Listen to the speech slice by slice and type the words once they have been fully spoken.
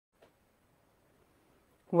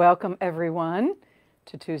Welcome, everyone,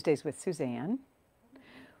 to Tuesdays with Suzanne.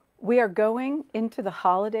 We are going into the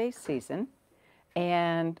holiday season,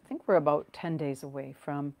 and I think we're about 10 days away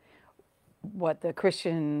from what the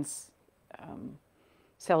Christians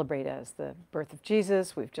celebrate as the birth of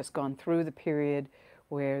Jesus. We've just gone through the period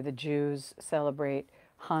where the Jews celebrate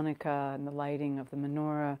Hanukkah and the lighting of the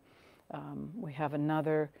menorah. We have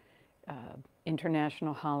another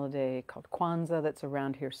international holiday called Kwanzaa that's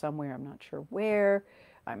around here somewhere. I'm not sure where.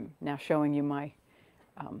 I'm now showing you my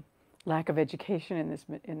lack of education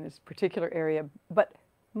in this particular area. But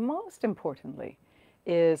most importantly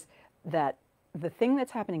is that the thing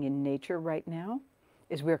that's happening in nature right now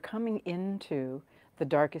is we're coming into the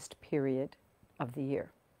darkest period of the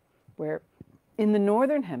year, where in the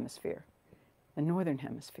northern hemisphere,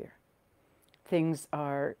 things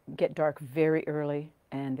get dark very early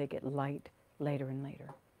and they get light later and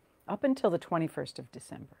later, up until the 21st of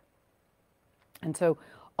December. And so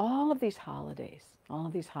all of these holidays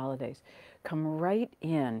come right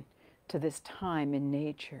in to this time in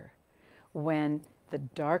nature when the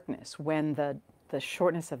darkness, when the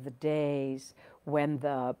shortness of the days, when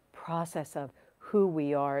the process of who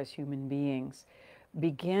we are as human beings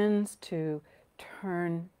begins to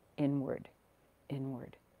turn inward.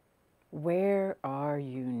 Where are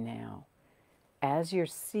you now? As you're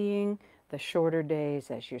seeing the shorter days,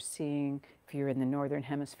 as you're seeing, if you're in the northern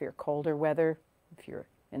hemisphere, colder weather, if you're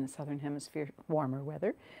in the southern hemisphere, warmer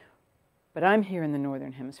weather. But I'm here in the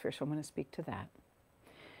northern hemisphere, so I'm going to speak to that.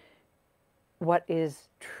 What is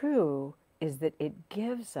true is that it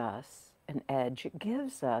gives us an edge, it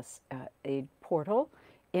gives us a portal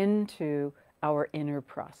into our inner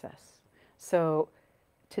process. So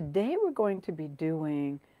today we're going to be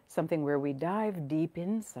doing something where we dive deep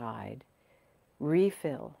inside,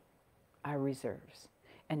 refill our reserves,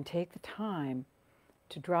 and take the time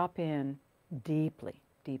to drop in deeply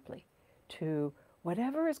to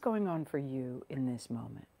whatever is going on for you in this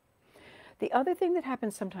moment. The other thing that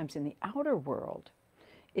happens sometimes in the outer world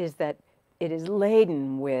is that it is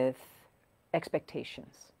laden with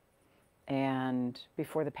expectations. And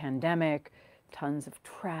before the pandemic, tons of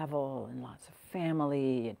travel and lots of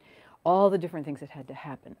family and all the different things that had to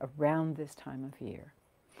happen around this time of year.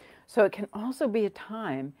 So it can also be a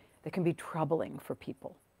time that can be troubling for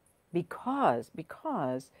people because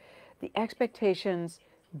the expectations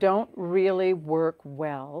don't really work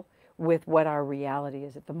well with what our reality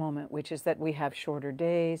is at the moment, which is that we have shorter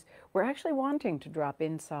days. We're actually wanting to drop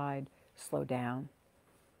inside, slow down,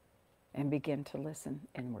 and begin to listen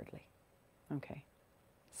inwardly. Okay,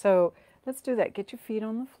 so let's do that. Get your feet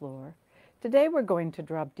on the floor. Today we're going to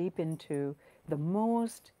drop deep into the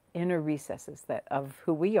most inner recesses of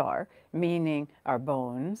who we are, meaning our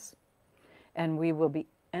bones, and we will be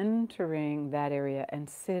entering that area and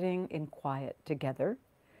sitting in quiet together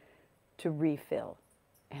to refill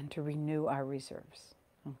and to renew our reserves.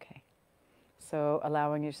 Okay, so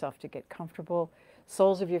allowing yourself to get comfortable,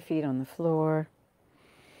 soles of your feet on the floor.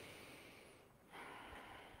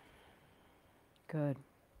 Good.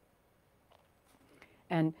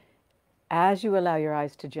 And as you allow your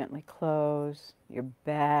eyes to gently close, your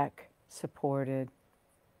back supported,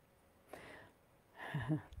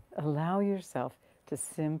 allow yourself to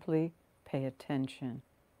simply pay attention,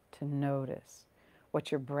 to notice what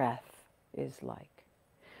your breath is like.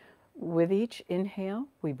 With each inhale,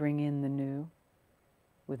 we bring in the new.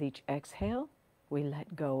 With each exhale, we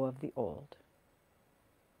let go of the old.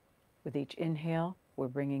 With each inhale, we're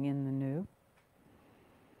bringing in the new.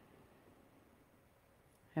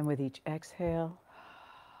 And with each exhale,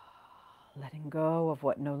 letting go of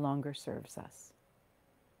what no longer serves us.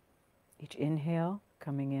 Each inhale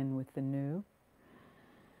coming in with the new.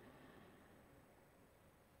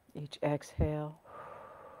 Each exhale,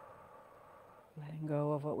 letting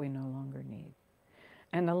go of what we no longer need.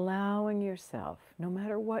 And allowing yourself, no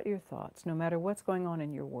matter what your thoughts, no matter what's going on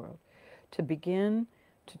in your world, to begin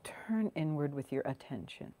to turn inward with your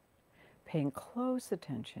attention, paying close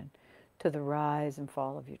attention to the rise and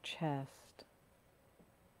fall of your chest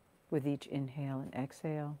with each inhale and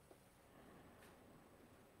exhale.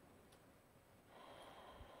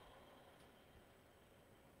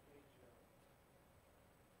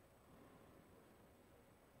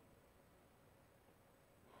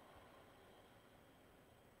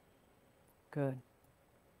 Good,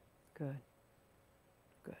 good,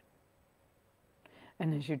 good.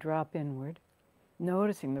 And as you drop inward,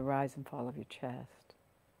 noticing the rise and fall of your chest,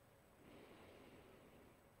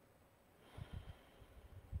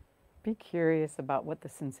 be curious about what the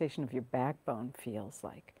sensation of your backbone feels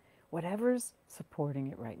like. Whatever's supporting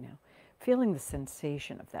it right now. feeling the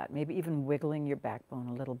sensation of that, maybe even wiggling your backbone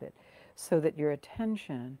a little bit, so that your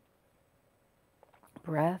attention,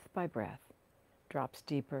 breath by breath, drops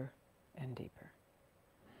deeper and deeper.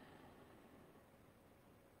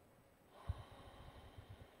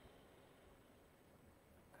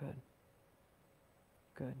 Good.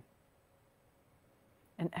 Good.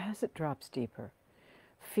 And as it drops deeper,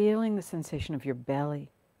 feeling the sensation of your belly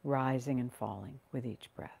rising and falling with each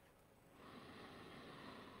breath.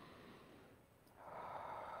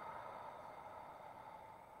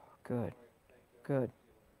 Good. Good.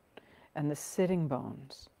 And the sitting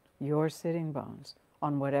bones, your sitting bones,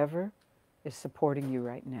 on whatever is supporting you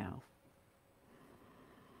right now.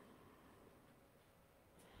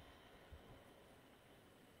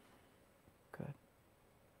 Good.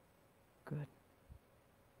 Good.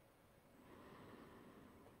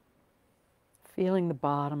 Feeling the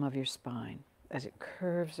bottom of your spine as it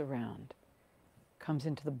curves around, comes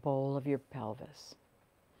into the bowl of your pelvis.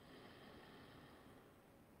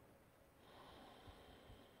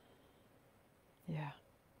 Yeah.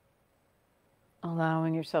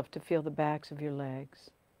 Allowing yourself to feel the backs of your legs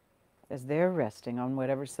as they're resting on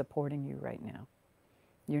whatever's supporting you right now.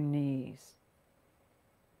 Your knees,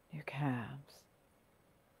 your calves.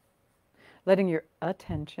 Letting your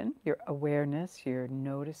attention, your awareness, your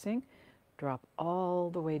noticing drop all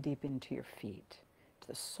the way deep into your feet, to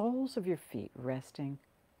the soles of your feet resting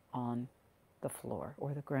on the floor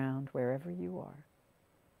or the ground, wherever you are.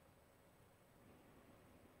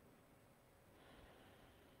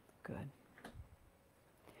 Good.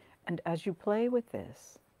 And as you play with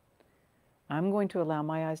this, I'm going to allow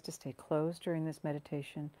my eyes to stay closed during this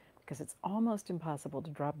meditation because it's almost impossible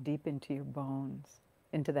to drop deep into your bones,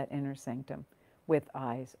 into that inner sanctum, with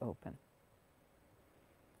eyes open.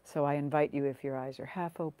 So I invite you, if your eyes are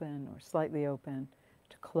half open or slightly open,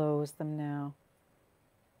 to close them now,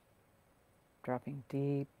 dropping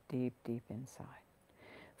deep, deep, deep inside.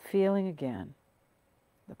 Feeling again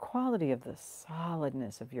the quality of the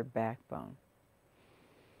solidness of your backbone.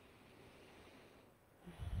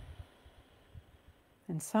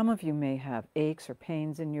 And some of you may have aches or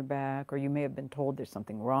pains in your back, or you may have been told there's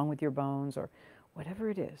something wrong with your bones, or whatever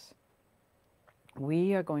it is.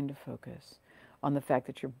 We are going to focus on the fact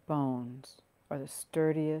that your bones are the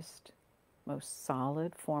sturdiest, most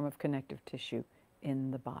solid form of connective tissue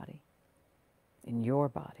in the body, in your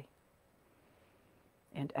body.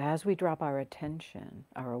 And as we drop our attention,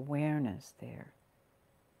 our awareness there,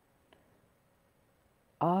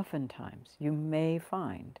 oftentimes you may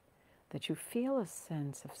find that you feel a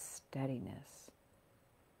sense of steadiness,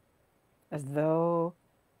 as though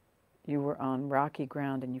you were on rocky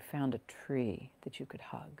ground and you found a tree that you could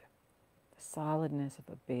hug. The solidness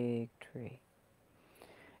of a big tree.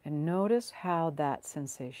 And notice how that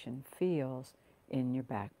sensation feels in your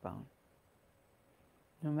backbone.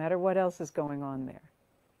 No matter what else is going on there,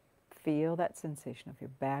 feel that sensation of your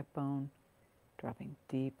backbone dropping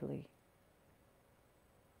deeply,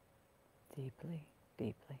 deeply,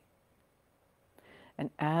 deeply. And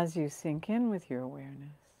as you sink in with your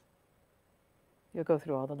awareness, you'll go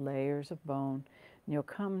through all the layers of bone, and you'll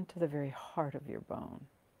come to the very heart of your bone,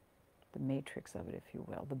 the matrix of it, if you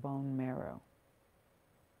will, the bone marrow.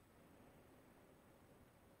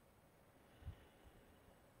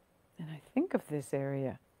 And I think of this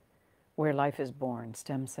area where life is born.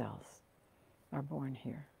 Stem cells are born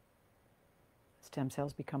here. Stem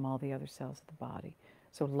cells become all the other cells of the body.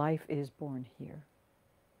 So life is born here,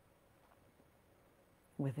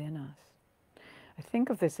 within us. I think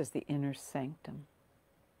of this as the inner sanctum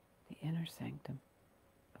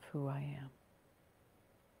of who I am.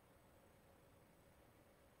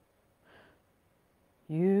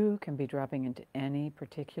 You can be dropping into any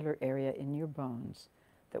particular area in your bones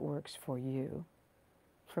that works for you.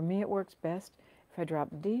 For me, it works best if I drop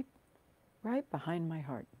deep, right behind my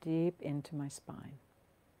heart, deep into my spine.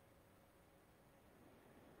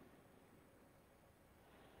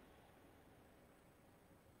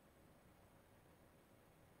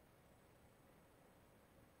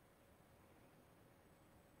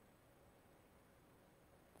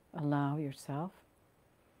 Allow yourself,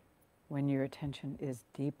 when your attention is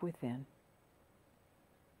deep within,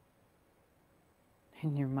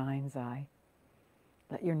 in your mind's eye,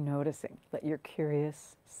 let your noticing, let your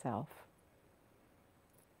curious self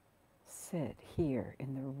sit here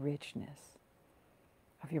in the richness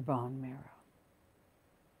of your bone marrow.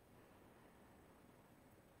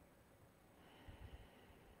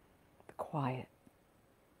 The quiet.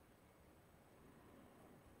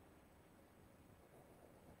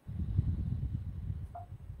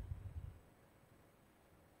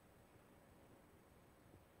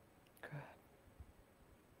 Good.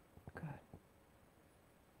 Good.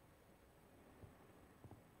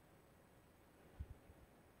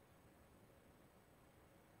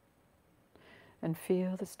 and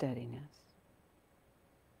feel the steadiness.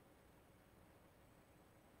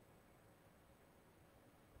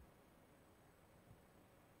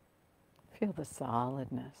 Feel the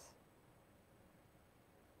solidness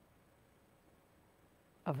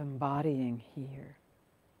of embodying here.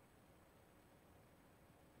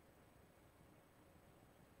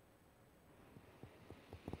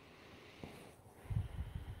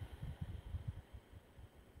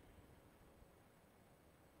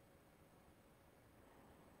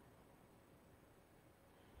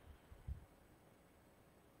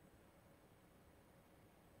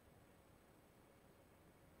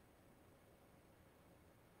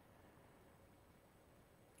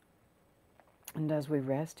 And as we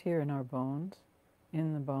rest here in our bones,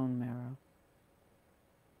 in the bone marrow,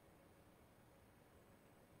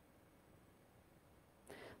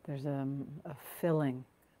 there's a filling.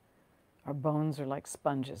 Our bones are like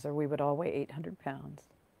sponges, or we would all weigh 800 pounds.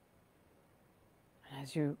 And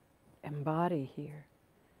as you embody here,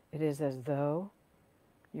 it is as though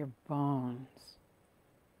your bones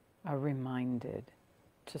are reminded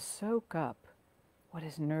to soak up what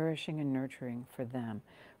is nourishing and nurturing for them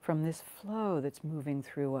from this flow that's moving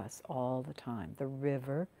through us all the time, the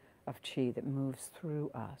river of chi that moves through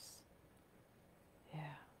us. Yeah.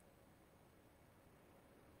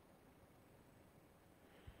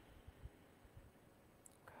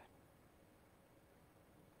 Good.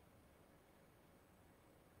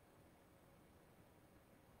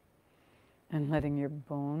 And letting your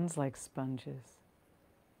bones, like sponges,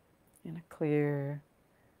 in a clear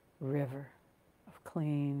river of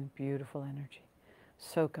clean, beautiful energy,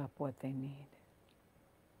 soak up what they need.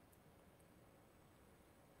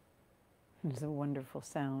 There's a wonderful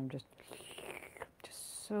sound, just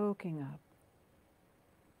soaking up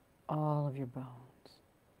all of your bones,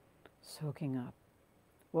 soaking up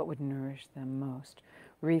what would nourish them most,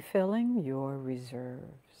 refilling your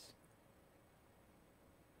reserves,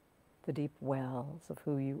 the deep wells of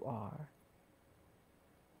who you are.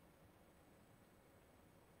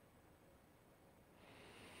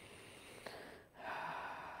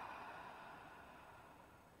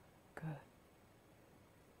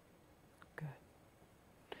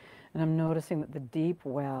 And I'm noticing that the deep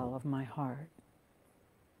well of my heart,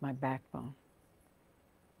 my backbone,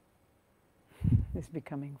 is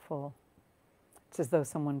becoming full. It's as though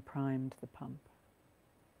someone primed the pump.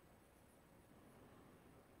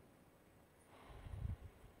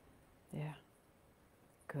 Yeah.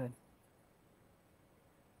 Good.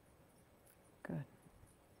 Good.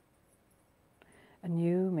 And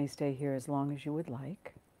you may stay here as long as you would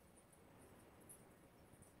like.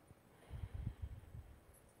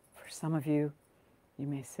 Some of you, you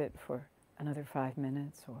may sit for another 5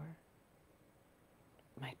 minutes, or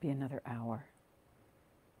it might be another hour,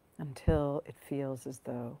 until it feels as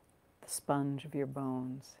though the sponge of your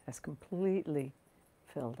bones has completely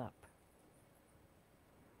filled up.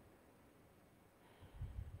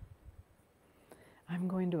 I'm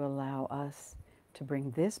going to allow us to bring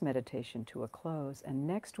this meditation to a close, and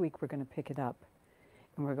next week we're going to pick it up,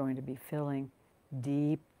 and we're going to be filling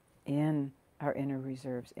deep in our inner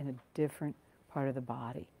reserves in a different part of the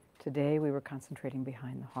body. Today we were concentrating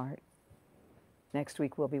behind the heart. Next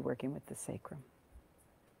week we'll be working with the sacrum.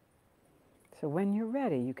 So when you're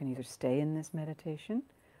ready, you can either stay in this meditation,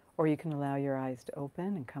 or you can allow your eyes to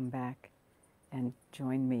open and come back and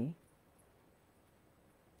join me.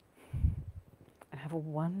 And have a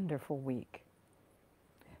wonderful week.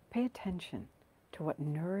 Pay attention to what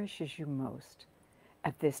nourishes you most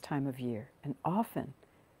at this time of year. And often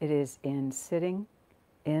it is in sitting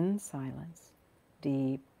in silence,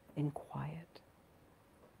 deep in quiet.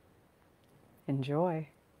 Enjoy.